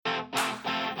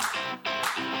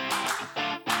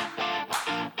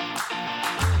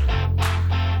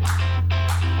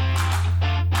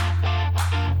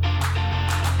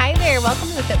Welcome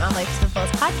to the Fit Mom Life to the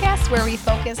Fullest podcast, where we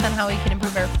focus on how we can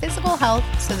improve our physical health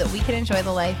so that we can enjoy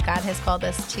the life God has called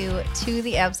us to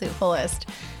the absolute fullest.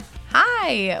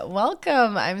 Hi,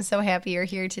 welcome. I'm so happy you're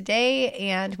here today,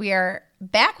 and we are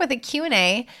back with a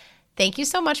Q&A. Thank you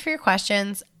so much for your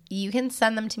questions. You can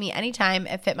send them to me anytime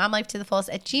at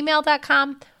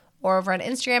fitmomlifetothefullest@gmail.com or over on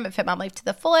Instagram at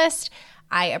fitmomlifetothefullest.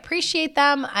 I appreciate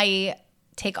them. I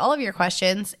take all of your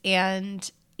questions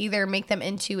and either make them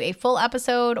into a full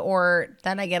episode, or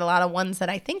then I get a lot of ones that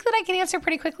I think that I can answer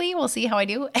pretty quickly. We'll see how I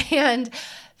do, and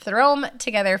throw them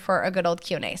together for a good old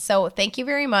Q&A. So thank you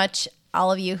very much,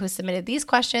 all of you who submitted these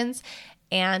questions,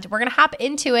 and we're going to hop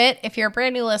into it. If you're a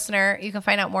brand new listener, you can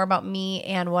find out more about me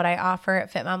and what I offer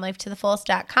at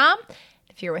fitmomlifetothefullest.com.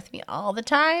 If you're with me all the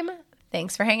time,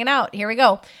 thanks for hanging out. Here we go.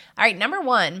 All right, number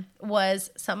one was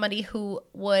somebody who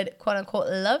would, quote unquote,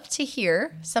 love to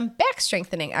hear some back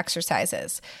strengthening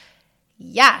exercises.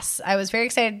 Yes, I was very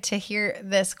excited to hear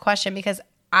this question because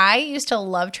I used to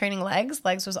love training legs.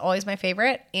 Legs was always my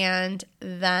favorite. And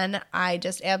then I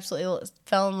just absolutely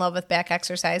fell in love with back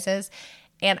exercises.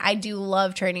 And I do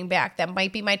love training back. That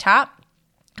might be my top.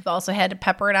 I've also had to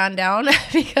pepper it on down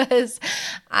because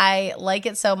I like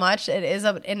it so much. It is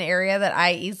an area that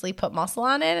I easily put muscle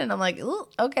on it. And I'm like, ooh,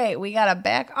 okay, we got to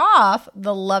back off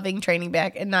the loving training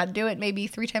back and not do it maybe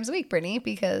 3 times a week, Brittany,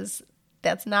 because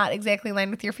that's not exactly in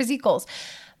line with your physique goals.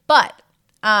 But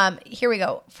here we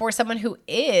go. For someone who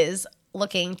is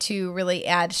looking to really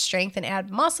add strength and add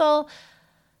muscle,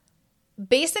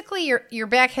 basically, your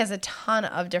back has a ton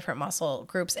of different muscle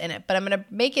groups in it, but I'm going to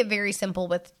make it very simple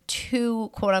with 2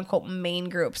 quote-unquote main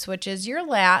groups, which is your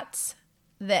lats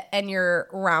and your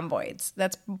rhomboids.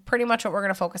 That's pretty much what we're going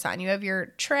to focus on. You have your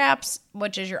traps,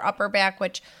 which is your upper back,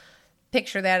 which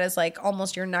picture that as like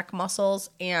almost your neck muscles,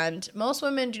 and most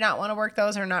women do not want to work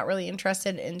those or are not really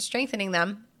interested in strengthening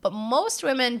them, but most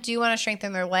women do want to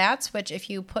strengthen their lats, which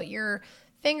if you put your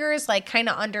fingers like kind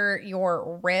of under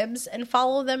your ribs and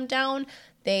follow them down,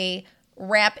 they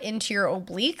wrap into your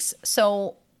obliques.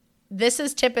 So this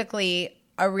is typically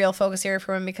a real focus area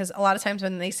for women because a lot of times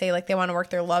when they say like they want to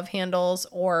work their love handles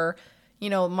or,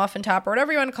 muffin top or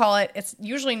whatever you want to call it, it's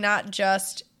usually not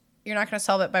just, you're not going to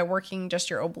solve it by working just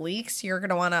your obliques. You're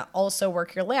going to want to also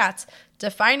work your lats.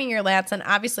 Defining your lats, and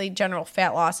obviously general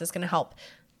fat loss is going to help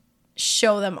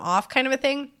show them off kind of a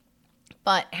thing.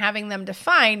 But having them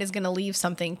defined is going to leave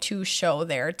something to show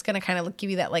there. It's going to kind of give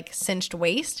you that like cinched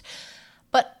waist.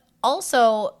 But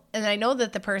also, and I know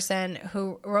that the person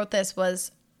who wrote this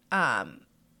was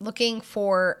looking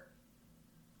for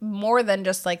more than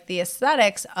just like the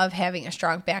aesthetics of having a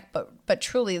strong back, but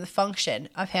truly the function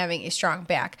of having a strong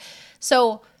back.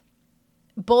 So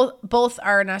both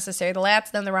are necessary. The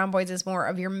lats, then the rhomboids is more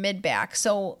of your mid back.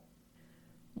 So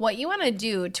what you want to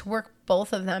do to work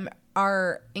both of them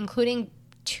are including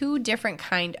 2 different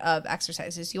kind of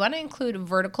exercises. You want to include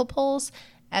vertical pulls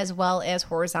as well as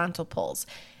horizontal pulls.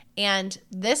 And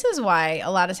this is why a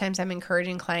lot of times I'm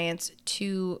encouraging clients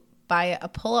to buy a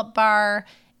pull-up bar.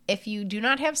 If you do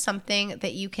not have something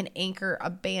that you can anchor a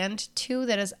band to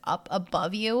that is up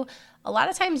above you, a lot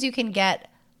of times you can get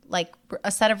like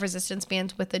a set of resistance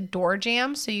bands with a door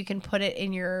jamb. So you can put it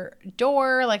in your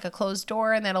door, like a closed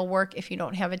door, and that'll work if you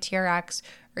don't have a TRX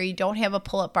or you don't have a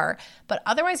pull-up bar. But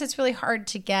otherwise, it's really hard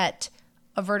to get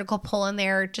a vertical pull in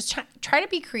there. Just try to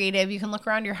be creative. You can look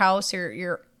around your house or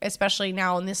your, especially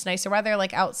now in this nicer weather,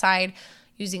 like outside,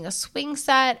 using a swing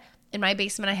set. In my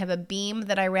basement, I have a beam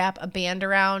that I wrap a band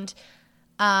around.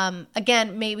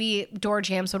 Again, maybe door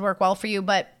jams would work well for you,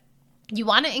 but you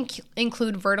want to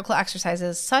include vertical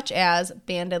exercises such as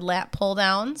banded lat pull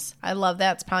downs. I love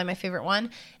that. It's probably my favorite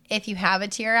one. If you have a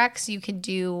TRX, you can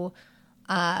do,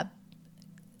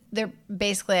 they're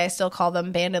basically, I still call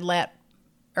them banded lat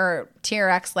or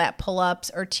TRX lat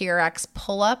pull-ups or TRX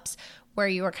pull-ups, where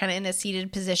you are kind of in a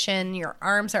seated position. Your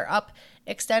arms are up,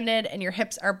 extended, and your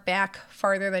hips are back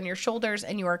farther than your shoulders,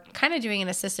 and you are kind of doing an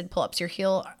assisted pull-ups. Your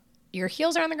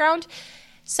heels are on the ground.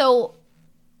 So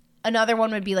another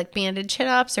one would be like banded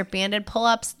chin-ups or banded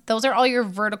pull-ups. Those are all your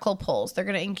vertical pulls. They're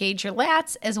going to engage your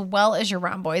lats as well as your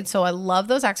rhomboids. So I love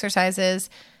those exercises.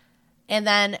 And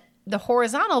then the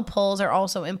horizontal pulls are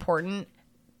also important.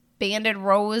 Banded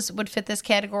rows would fit this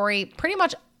category. Pretty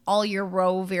much all your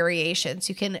row variations.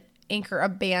 You can anchor a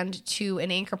band to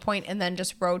an anchor point and then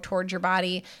just row towards your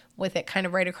body with it kind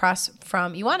of right across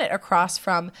from, you want it across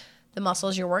from the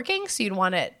muscles you're working. So you'd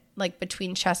want it like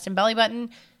between chest and belly button.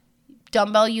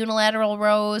 Dumbbell unilateral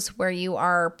rows where you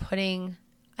are putting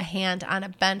a hand on a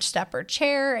bench, step, or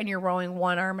chair and you're rowing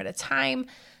one arm at a time.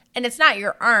 And it's not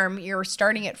your arm, you're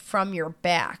starting it from your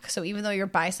back. So even though your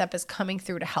bicep is coming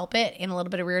through to help it and a little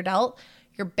bit of rear delt,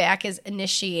 Your back is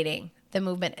initiating the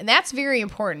movement. And that's very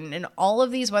important in all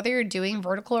of these, whether you're doing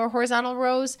vertical or horizontal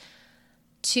rows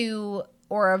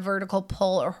or a vertical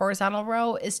pull or horizontal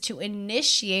row, is to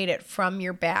initiate it from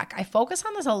your back. I focus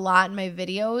on this a lot in my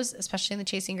videos, especially in the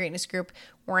Chasing Greatness group,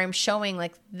 where I'm showing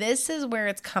like this is where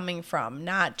it's coming from,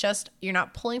 not just you're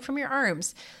not pulling from your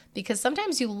arms. Because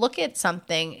sometimes you look at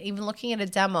something, even looking at a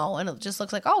demo, and it just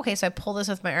looks like, oh, okay, so I pull this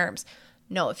with my arms.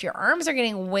 No, if your arms are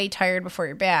getting way tired before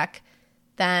your back,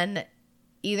 then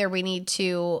either we need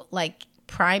to like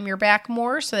prime your back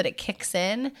more so that it kicks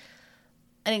in.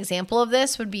 An example of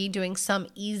this would be doing some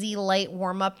easy, light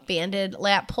warm-up banded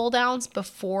lat pull-downs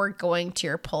before going to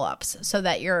your pull-ups so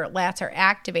that your lats are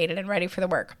activated and ready for the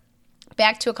work.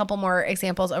 Back to a couple more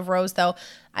examples of rows, though.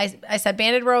 I said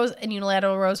banded rows and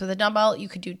unilateral rows with a dumbbell. You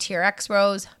could do TRX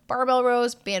rows, barbell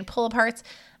rows, band pull-aparts.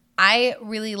 I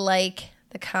really like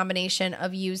the combination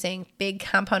of using big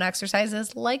compound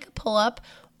exercises like a pull-up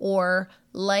or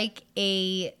like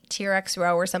a TRX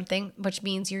row or something, which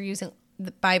means you're using,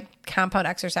 by compound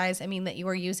exercise, I mean that you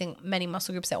are using many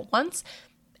muscle groups at once,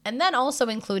 and then also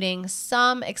including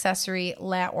some accessory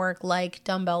lat work like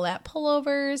dumbbell lat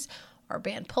pullovers or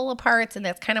band pull-aparts, and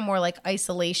that's kind of more like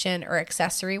isolation or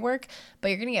accessory work, but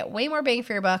you're going to get way more bang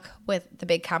for your buck with the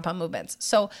big compound movements.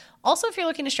 So also, if you're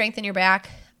looking to strengthen your back,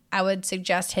 I would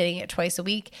suggest hitting it twice a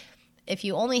week. If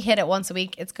you only hit it once a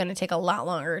week, it's going to take a lot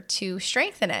longer to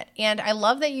strengthen it. And I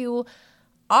love that you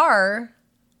are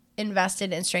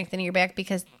invested in strengthening your back,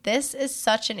 because this is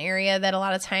such an area that a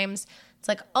lot of times it's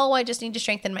like, oh, I just need to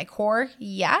strengthen my core.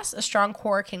 Yes, a strong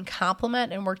core can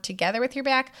complement and work together with your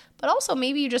back, but also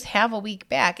maybe you just have a weak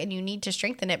back and you need to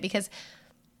strengthen it, because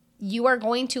you are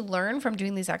going to learn from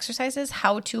doing these exercises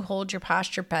how to hold your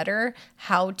posture better,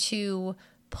 how to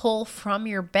pull from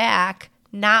your back,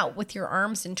 not with your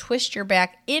arms, and twist your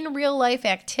back in real life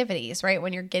activities, right?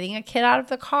 When you're getting a kid out of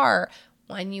the car,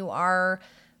 when you are,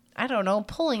 I don't know,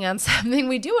 pulling on something.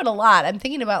 We do it a lot. I'm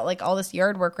thinking about like all this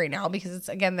yard work right now because it's,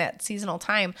 again, that seasonal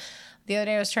time. The other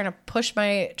day I was trying to push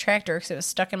my tractor because it was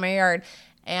stuck in my yard,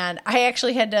 and I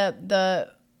actually had to, the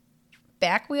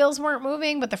back wheels weren't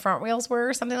moving, but the front wheels were,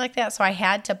 or something like that. So I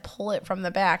had to pull it from the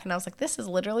back, and I was like, this is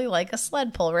literally like a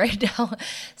sled pull right now.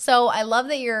 So I love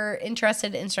that you're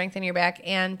interested in strengthening your back,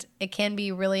 and it can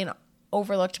be really an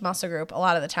overlooked muscle group a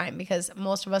lot of the time because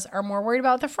most of us are more worried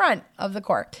about the front of the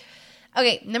core.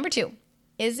 Okay, number 2,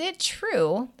 is it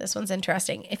true, this one's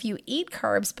interesting, if you eat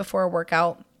carbs before a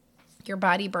workout, your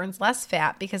body burns less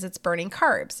fat because it's burning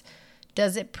carbs?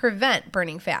 Does it prevent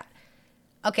burning fat?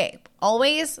 Okay,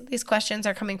 always these questions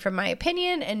are coming from my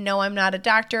opinion, and no, I'm not a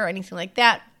doctor or anything like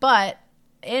that, but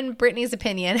in Brittany's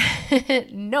opinion,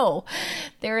 no,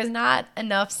 there is not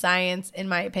enough science, in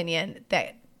my opinion,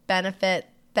 that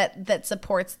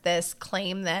supports this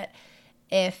claim that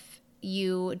if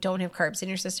you don't have carbs in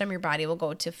your system, your body will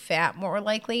go to fat more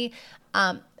likely.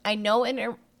 I know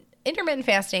intermittent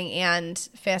fasting and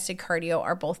fasted cardio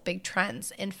are both big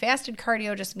trends. And fasted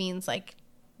cardio just means like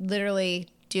literally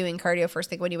doing cardio first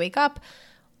thing when you wake up,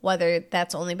 whether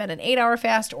that's only been an 8-hour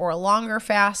fast or a longer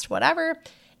fast, whatever.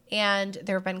 And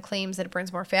there have been claims that it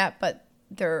burns more fat, but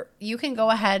you can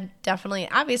go ahead, definitely.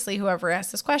 Obviously, whoever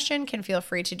asked this question can feel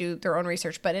free to do their own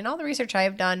research. But in all the research I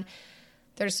have done,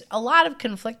 there's a lot of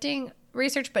conflicting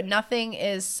research, but nothing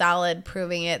is solid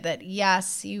proving it that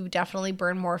yes, you definitely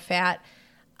burn more fat.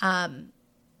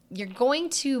 You're going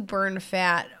to burn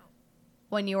fat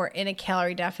when you are in a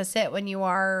calorie deficit, when you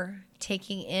are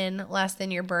taking in less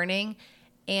than you're burning,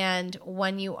 and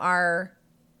when you are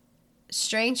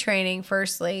strength training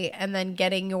firstly, and then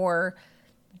getting your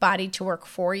body to work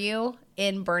for you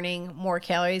in burning more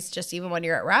calories just even when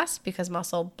you're at rest, because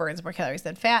muscle burns more calories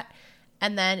than fat.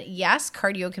 And then, yes,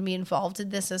 cardio can be involved in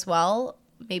this as well.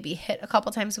 Maybe HIIT a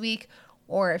couple times a week,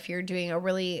 or if you're doing a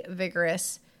really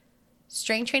vigorous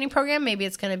strength training program, maybe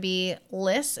it's going to be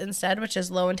LISS instead, which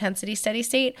is low intensity steady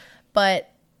state.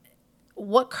 But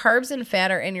what carbs and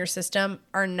fat are in your system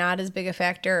are not as big a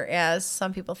factor as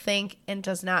some people think, and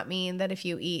does not mean that if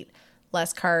you eat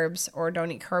less carbs or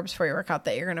don't eat carbs for your workout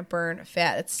that you're going to burn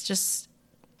fat. It's just,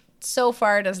 so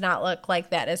far does not look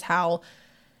like that is how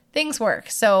things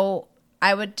work. So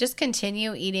I would just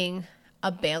continue eating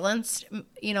a balanced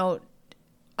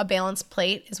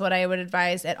plate is what I would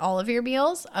advise at all of your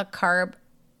meals, a carb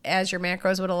as your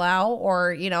macros would allow,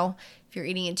 or, if you're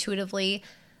eating intuitively,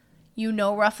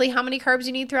 roughly how many carbs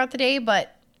you need throughout the day,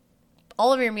 but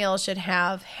all of your meals should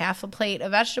have half a plate of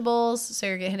vegetables. So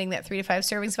you're hitting that 3 to 5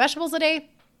 servings of vegetables a day,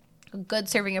 a good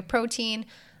serving of protein,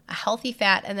 a healthy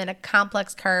fat, and then a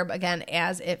complex carb, again,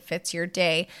 as it fits your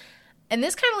day. And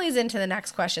this kind of leads into the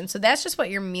next question. So that's just what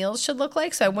your meals should look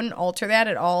like. So I wouldn't alter that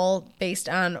at all based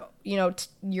on,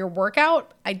 your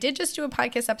workout. I did just do a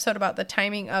podcast episode about the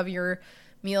timing of your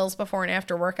meals before and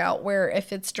after workout, where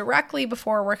if it's directly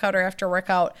before a workout or after a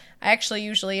workout, I actually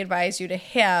usually advise you to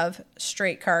have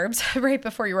straight carbs right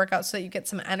before your workout so that you get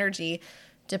some energy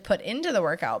to put into the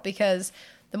workout, because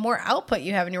the more output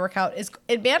you have in your workout,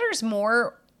 it matters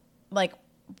more like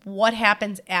what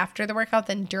happens after the workout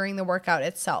than during the workout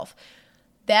itself.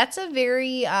 That's a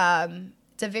very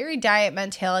it's a very diet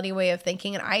mentality way of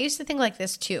thinking, and I used to think like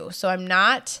this too. So I'm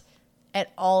not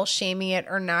at all shaming it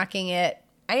or knocking it.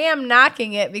 I am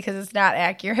knocking it because it's not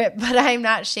accurate, but I'm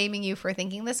not shaming you for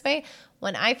thinking this way.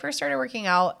 When I first started working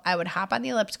out, I would hop on the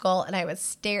elliptical and I would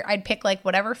stare. I'd pick like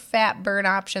whatever fat burn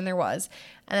option there was,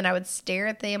 and then I would stare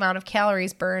at the amount of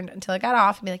calories burned until I got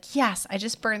off and be like, yes, I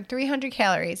just burned 300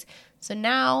 calories. So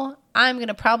now I'm going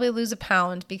to probably lose a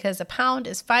pound because a pound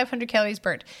is 500 calories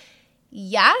burned.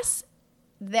 Yes,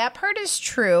 that part is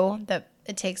true, that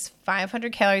it takes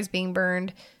 500 calories being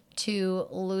burned to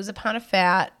lose a pound of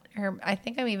fat. Or I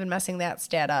think I'm even messing that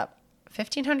stat up.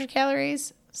 1,500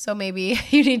 calories. So maybe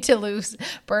you need to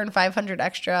burn 500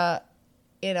 extra,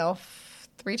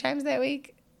 3 times that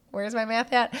week. Where's my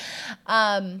math at?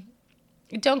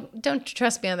 Don't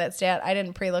trust me on that stat. I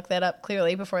didn't pre-look that up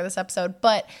clearly before this episode.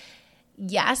 But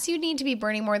yes, you need to be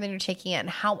burning more than you're taking in.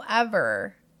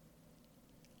 However,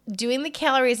 doing the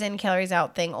calories in, calories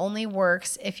out thing only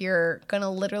works if you're going to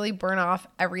literally burn off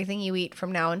everything you eat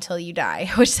from now until you die,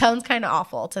 which sounds kind of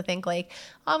awful to think like,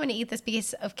 oh, I'm going to eat this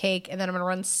piece of cake and then I'm going to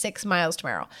run 6 miles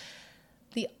tomorrow.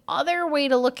 The other way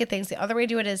to look at things, the other way to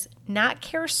do it is not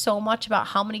care so much about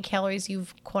how many calories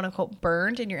you've quote unquote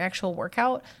burned in your actual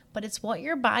workout, but it's what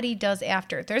your body does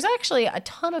after. There's actually a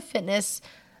ton of fitness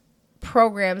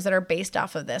programs that are based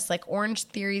off of this. Like Orange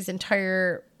Theory's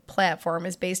entire platform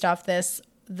is based off this,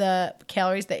 the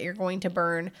calories that you're going to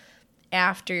burn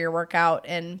after your workout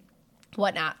and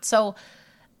whatnot. So,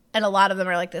 and a lot of them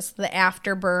are like this, the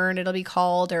afterburn, it'll be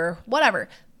called, or whatever.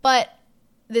 But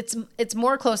it's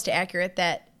more close to accurate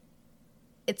that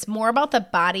it's more about the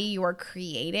body you are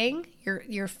creating,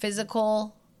 your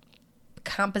physical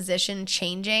composition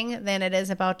changing, than it is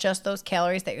about just those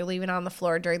calories that you're leaving on the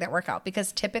floor during that workout.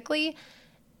 Because typically,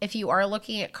 if you are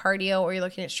looking at cardio or you're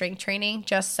looking at strength training,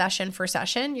 just session for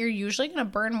session, you're usually going to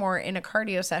burn more in a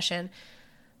cardio session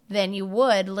than you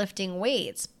would lifting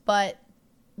weights. But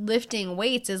lifting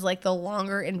weights is like the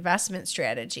longer investment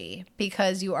strategy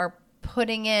because you are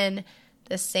putting in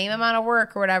the same amount of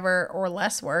work or whatever, or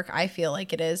less work, I feel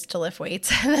like it is, to lift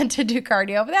weights than to do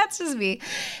cardio. But that's just me.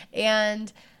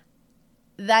 And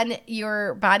then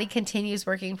your body continues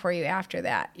working for you after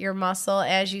that. Your muscle,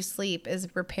 as you sleep, is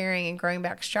repairing and growing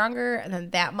back stronger. And then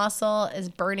that muscle is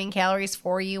burning calories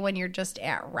for you when you're just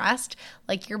at rest.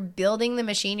 Like you're building the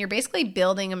machine. You're basically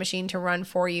building a machine to run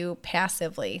for you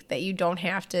passively that you don't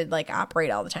have to like operate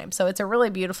all the time. So it's a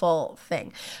really beautiful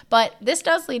thing. But this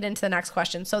does lead into the next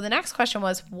question. So the next question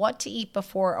was what to eat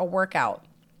before a workout.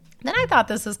 Then I thought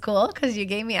this was cool because you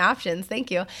gave me options. Thank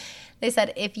you. They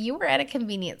said if you were at a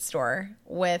convenience store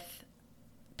with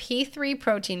P3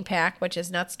 protein pack, which is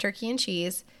nuts, turkey, and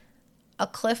cheese, a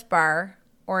Cliff Bar,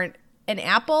 or an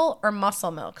apple or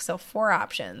muscle milk, so 4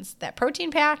 options, that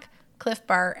protein pack, Cliff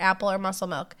Bar, apple, or muscle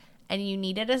milk, and you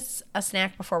needed a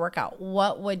snack before workout,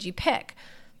 what would you pick?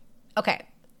 Okay,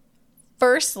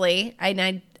 firstly,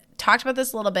 I talked about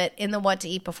this a little bit in the what to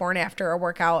eat before and after a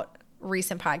workout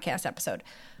recent podcast episode,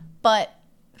 but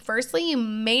firstly, you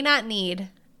may not need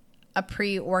a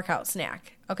pre-workout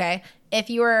snack, okay? If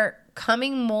you are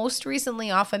coming most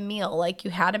recently off a meal, like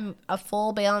you had a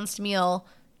full balanced meal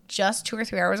just 2 or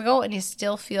 3 hours ago and you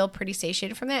still feel pretty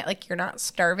satiated from that, like you're not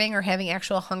starving or having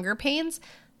actual hunger pains,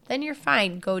 then you're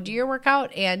fine. Go do your workout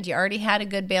and you already had a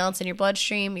good balance in your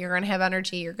bloodstream. You're going to have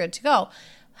energy. You're good to go.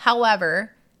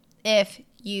 However, if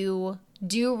you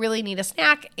do really need a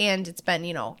snack and it's been,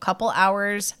 a couple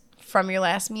hours from your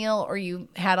last meal, or you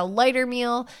had a lighter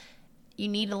meal, you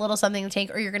need a little something to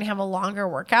take, or you're going to have a longer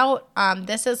workout.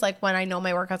 This is like when I know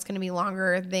my workout's going to be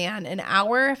longer than an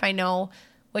hour, if I know,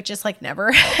 which is like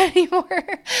never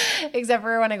anymore, except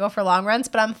for when I go for long runs.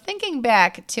 But I'm thinking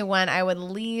back to when I would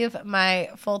leave my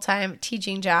full-time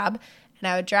teaching job and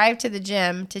I would drive to the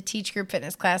gym to teach group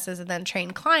fitness classes and then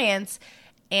train clients.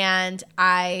 And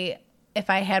if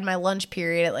I had my lunch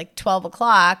period at like 12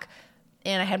 o'clock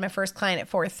and I had my first client at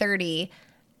 4:30,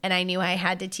 and I knew I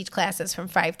had to teach classes from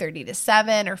 5:30 to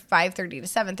 7 or 5:30 to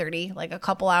 7:30, like a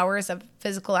couple hours of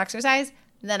physical exercise,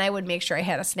 then I would make sure I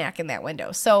had a snack in that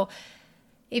window. So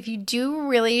if you do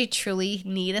really, truly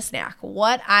need a snack,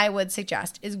 what I would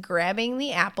suggest is grabbing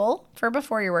the apple for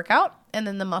before your workout and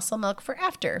then the muscle milk for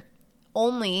after.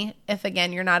 Only if,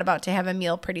 again, you're not about to have a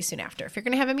meal pretty soon after. If you're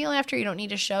going to have a meal after, you don't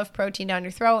need to shove protein down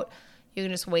your throat. You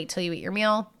can just wait till you eat your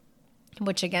meal,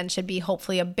 which again should be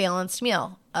hopefully a balanced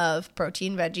meal of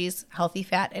protein, veggies, healthy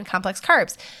fat, and complex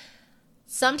carbs.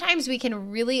 Sometimes we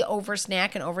can really over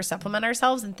snack and over supplement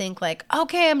ourselves and think like,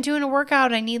 okay, I'm doing a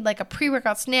workout. I need like a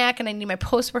pre-workout snack and I need my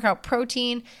post-workout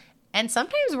protein. And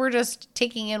sometimes we're just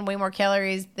taking in way more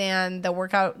calories than the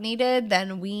workout needed,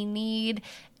 than we need.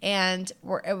 And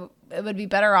it would be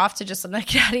better off to just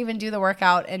like not even do the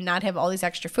workout and not have all these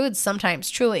extra foods sometimes,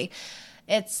 truly.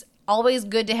 It's always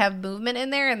good to have movement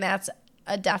in there, and that's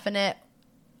a definite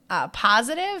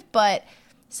positive. But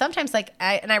sometimes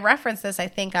I referenced this, I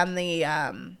think, on the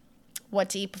What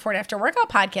to Eat Before and After Workout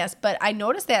podcast, but I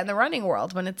noticed that in the running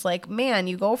world when it's like, man,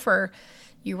 you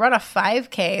run a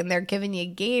 5K and they're giving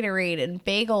you Gatorade and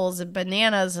bagels and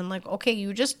bananas and like, okay,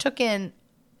 you just took in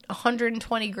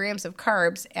 120 grams of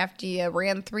carbs after you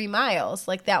ran 3 miles.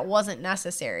 Like that wasn't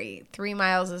necessary. 3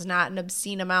 miles is not an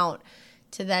obscene amount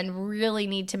to then really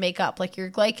need to make up. Like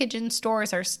your glycogen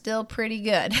stores are still pretty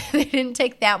good. They didn't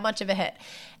take that much of a hit.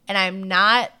 And I'm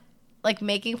not like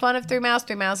making fun of 3 miles.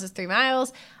 3 miles is 3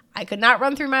 miles. I could not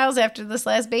run 3 miles after this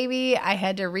last baby. I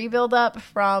had to rebuild up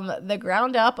from the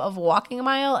ground up of walking a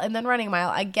mile and then running a mile.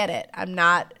 I get it. I'm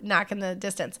not knocking the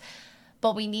distance.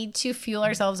 But we need to fuel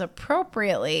ourselves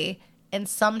appropriately. And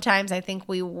sometimes I think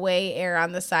we way err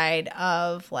on the side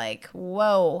of like,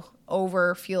 whoa,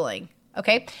 over fueling.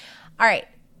 Okay. All right.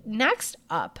 Next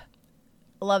up,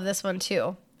 love this one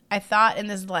too. I thought, and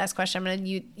this is the last question I'm going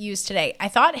to use today. I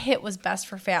thought HIIT was best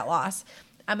for fat loss.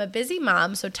 I'm a busy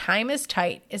mom, so time is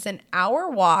tight. Is an hour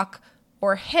walk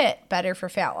or HIIT better for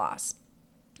fat loss?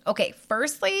 Okay.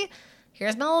 Firstly,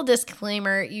 here's my little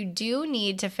disclaimer. You do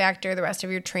need to factor the rest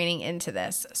of your training into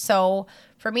this. So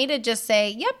for me to just say,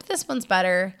 yep, this one's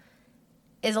better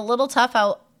is a little tough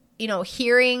out,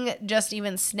 hearing just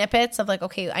even snippets of like,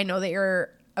 okay, I know that you're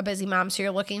a busy mom, so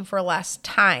you're looking for less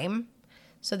time.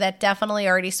 So that definitely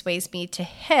already sways me to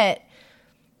HIIT.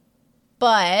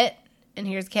 But, and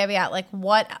here's the caveat, like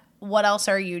what else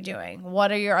are you doing? What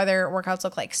do your other workouts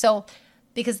look like? So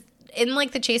because in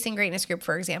like the Chasing Greatness group,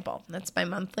 for example, that's my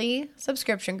monthly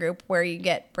subscription group where you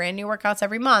get brand new workouts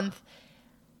every month.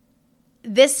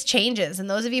 This changes. And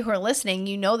those of you who are listening,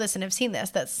 you know this and have seen this,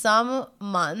 that some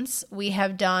months we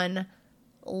have done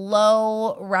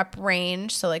low rep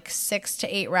range. So like 6 to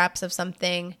 8 reps of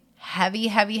something heavy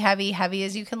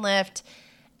as you can lift.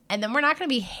 And then we're not going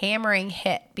to be hammering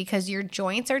HIIT because your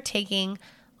joints are taking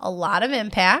a lot of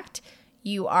impact.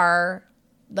 You are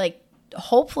like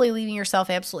hopefully leaving yourself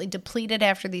absolutely depleted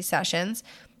after these sessions.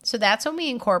 So that's when we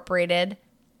incorporated,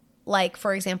 like,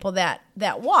 for example, that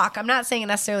walk. I'm not saying it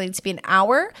necessarily needs to be an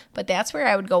hour, but that's where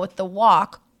I would go with the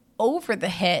walk over the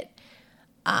HIIT,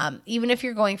 even if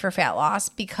you're going for fat loss,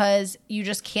 because you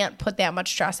just can't put that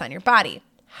much stress on your body.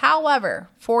 However,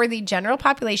 for the general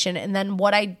population, and then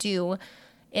what I do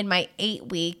in my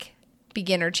 8-week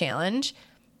beginner challenge,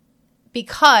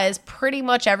 because pretty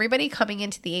much everybody coming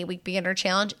into the 8-week beginner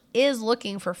challenge is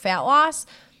looking for fat loss,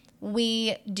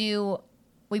 we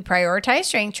prioritize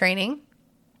strength training.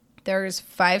 There's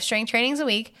 5 strength trainings a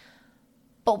week,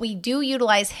 but we do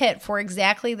utilize HIIT for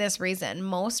exactly this reason.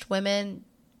 Most women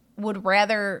would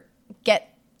rather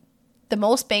get the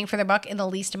most bang for their buck in the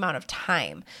least amount of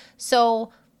time.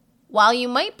 So while you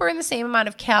might burn the same amount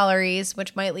of calories,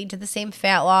 which might lead to the same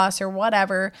fat loss or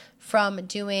whatever from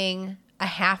doing a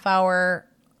half hour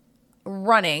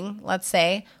running, let's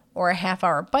say, or a half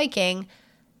hour biking,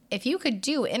 if you could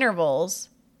do intervals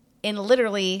in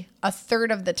literally a third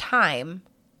of the time,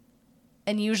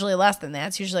 and usually less than that,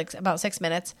 it's usually like about 6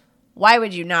 minutes, why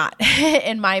would you not?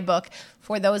 In my book,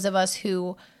 for those of us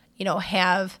who,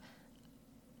 have,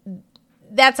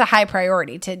 that's a high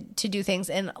priority to do things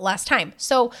in less time.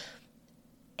 So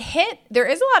HIIT, there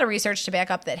is a lot of research to back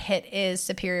up that HIIT is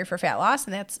superior for fat loss,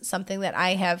 and that's something that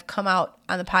I have come out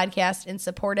on the podcast and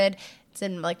supported. It's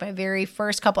in like my very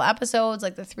first couple episodes,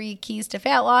 like the 3 keys to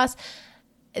fat loss.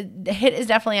 The HIIT is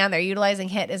definitely on there. Utilizing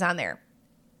HIIT is on there.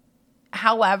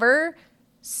 However,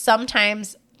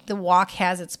 sometimes the walk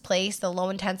has its place. The low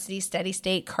intensity, steady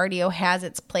state cardio has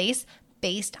its place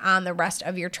based on the rest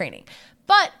of your training.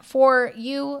 But for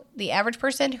you, the average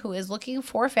person who is looking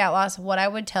for fat loss, what I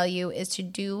would tell you is to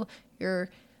do your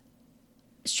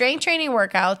strength training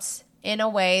workouts in a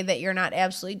way that you're not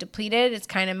absolutely depleted. It's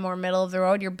kind of more middle of the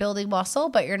road. You're building muscle,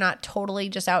 but you're not totally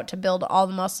just out to build all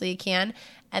the muscle you can.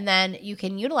 And then you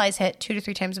can utilize HIIT 2 to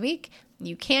 3 times a week.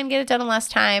 You can get it done in less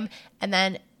time. And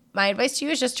then my advice to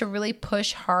you is just to really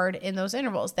push hard in those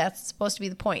intervals. That's supposed to be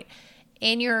the point.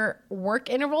 In your work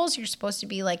intervals, you're supposed to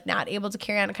be like not able to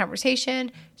carry on a conversation.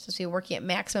 You're supposed to be working at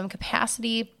maximum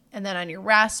capacity. And then on your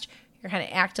rest, you're kind of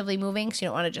actively moving, so you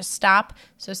don't want to just stop.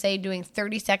 So say doing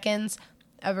 30 seconds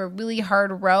of a really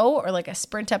hard row or like a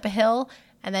sprint up a hill,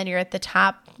 and then you're at the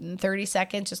top in 30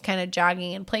 seconds just kind of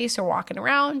jogging in place or walking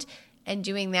around, and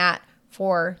doing that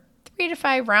for 3 to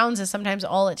 5 rounds is sometimes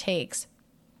all it takes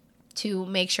to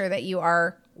make sure that you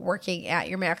are working at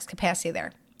your max capacity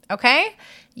there. Okay?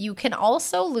 You can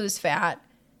also lose fat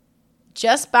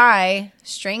just by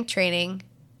strength training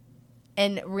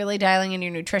and really dialing in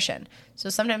your nutrition. So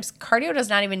sometimes cardio does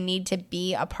not even need to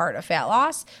be a part of fat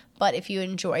loss, but if you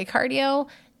enjoy cardio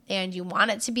and you want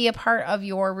it to be a part of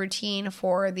your routine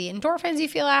for the endorphins you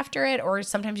feel after it, or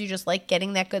sometimes you just like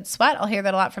getting that good sweat. I'll hear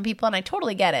that a lot from people, and I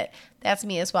totally get it. That's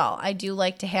me as well. I do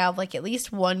like to have like at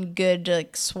least one good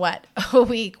like sweat a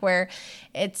week, where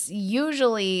it's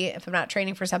usually, if I'm not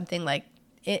training for something, like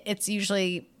it's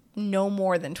usually no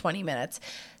more than 20 minutes.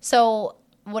 So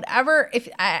whatever, if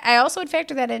I also would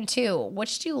factor that in too.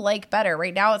 Which do you like better?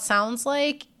 Right now it sounds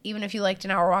like even if you liked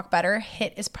an hour walk better,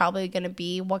 HIIT is probably going to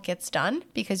be what gets done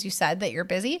because you said that you're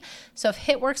busy. So if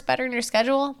HIIT works better in your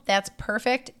schedule, that's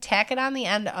perfect. Tack it on the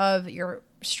end of your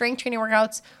strength training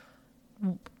workouts.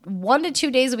 1 to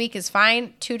 2 days a week is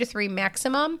fine, 2 to 3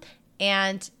 maximum,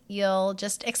 and you'll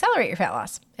just accelerate your fat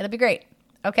loss. It'll be great.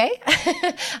 Okay?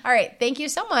 All right. Thank you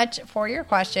so much for your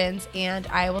questions, and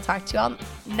I will talk to you all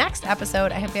next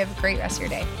episode. I hope you have a great rest of your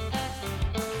day.